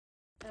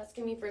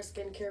Asking me for a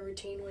skincare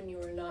routine when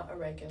you are not a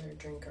regular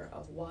drinker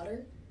of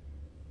water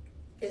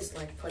is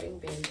like putting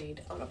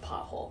Band-Aid on a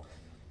pothole.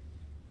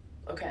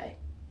 Okay?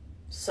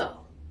 So,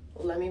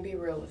 let me be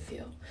real with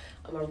you.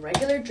 I'm a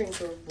regular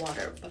drinker of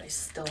water, but I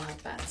still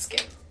have bad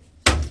skin.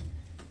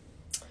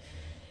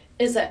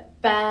 Is it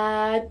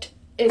bad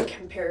in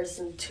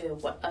comparison to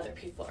what other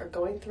people are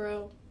going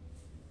through?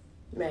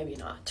 Maybe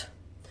not.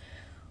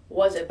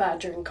 Was it bad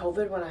during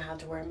COVID when I had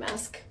to wear a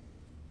mask?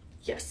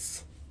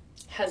 Yes.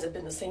 Has it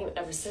been the same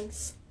ever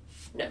since?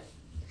 No.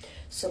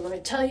 So let me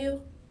tell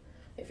you,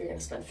 if you're going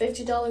to spend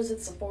 $50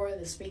 at Sephora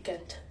this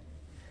weekend,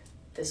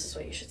 this is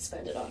what you should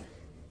spend it on.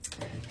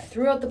 I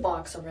threw out the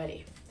box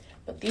already,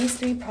 but these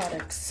three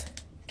products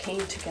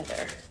came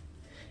together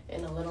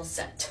in a little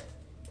set.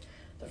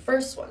 The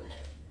first one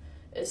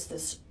is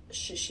this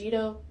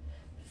Shiseido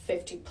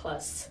 50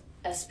 Plus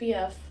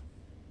SPF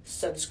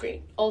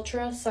sunscreen,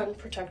 ultra sun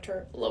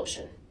protector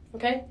lotion,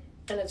 okay?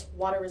 And it's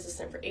water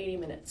resistant for 80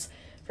 minutes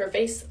for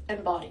face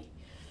and body.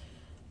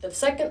 The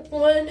second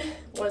one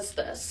was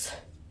this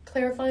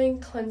clarifying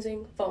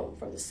cleansing foam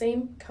from the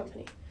same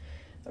company,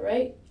 all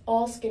right?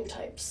 All skin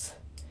types.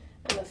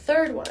 And the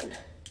third one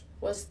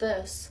was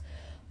this,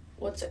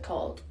 what's it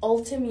called?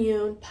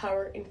 Ultimune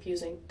Power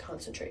Infusing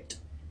Concentrate.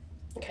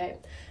 Okay,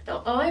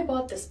 now I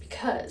bought this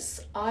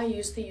because I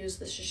used to use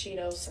the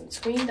Shiseido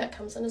sunscreen that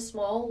comes in a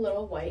small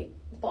little white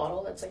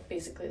bottle that's like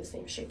basically the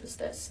same shape as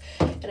this.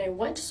 And I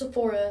went to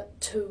Sephora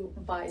to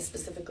buy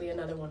specifically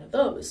another one of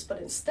those,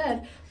 but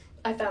instead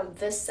I found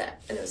this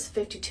set and it was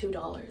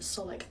 $52,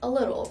 so like a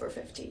little over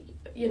 50,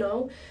 you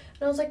know?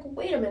 And I was like,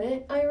 wait a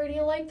minute, I already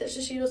like the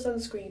Shiseido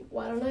sunscreen.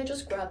 Why don't I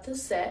just grab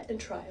this set and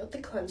try out the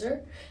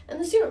cleanser and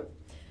the serum?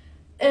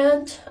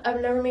 And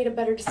I've never made a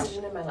better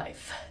decision in my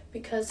life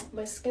because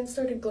my skin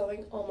started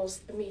glowing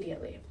almost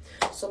immediately.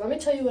 So let me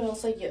tell you what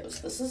else I use.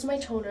 This is my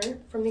toner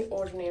from The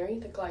Ordinary,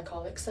 the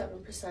glycolic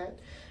 7%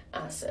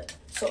 acid.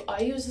 So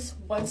I use this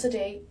once a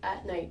day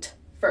at night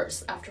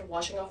first after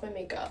washing off my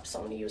makeup. So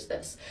I'm going to use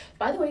this.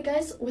 By the way,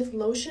 guys, with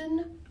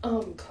lotion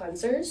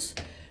cleansers,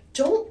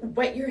 don't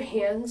wet your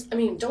hands.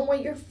 Don't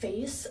wet your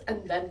face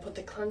and then put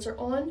the cleanser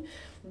on.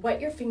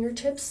 Wet your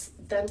fingertips,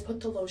 then put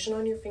the lotion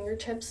on your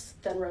fingertips,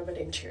 then rub it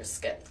into your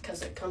skin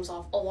because it comes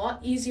off a lot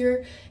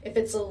easier if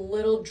it's a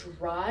little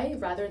dry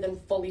rather than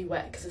fully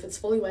wet, because if it's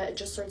fully wet, it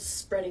just starts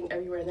spreading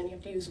everywhere and then you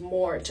have to use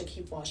more to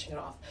keep washing it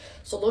off.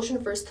 So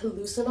lotion first to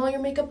loosen all your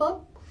makeup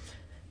up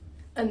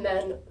and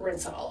then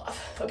rinse it all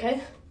off,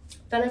 okay?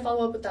 Then I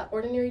follow up with that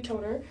Ordinary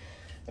toner,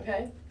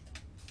 okay?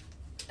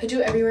 I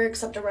do everywhere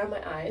except around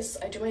my eyes.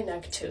 I do my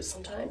neck too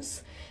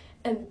sometimes.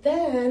 And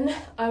then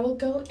I will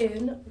go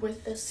in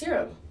with this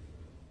serum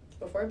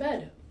before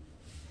bed.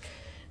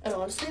 And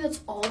honestly, that's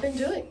all I've been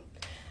doing.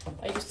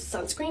 I use the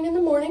sunscreen in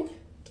the morning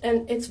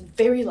and it's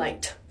very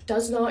light.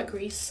 Does not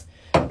grease.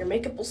 Your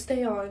makeup will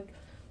stay on.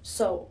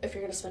 So if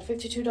you're going to spend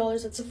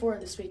 $52 at Sephora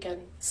this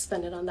weekend,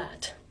 spend it on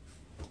that.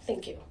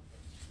 Thank you.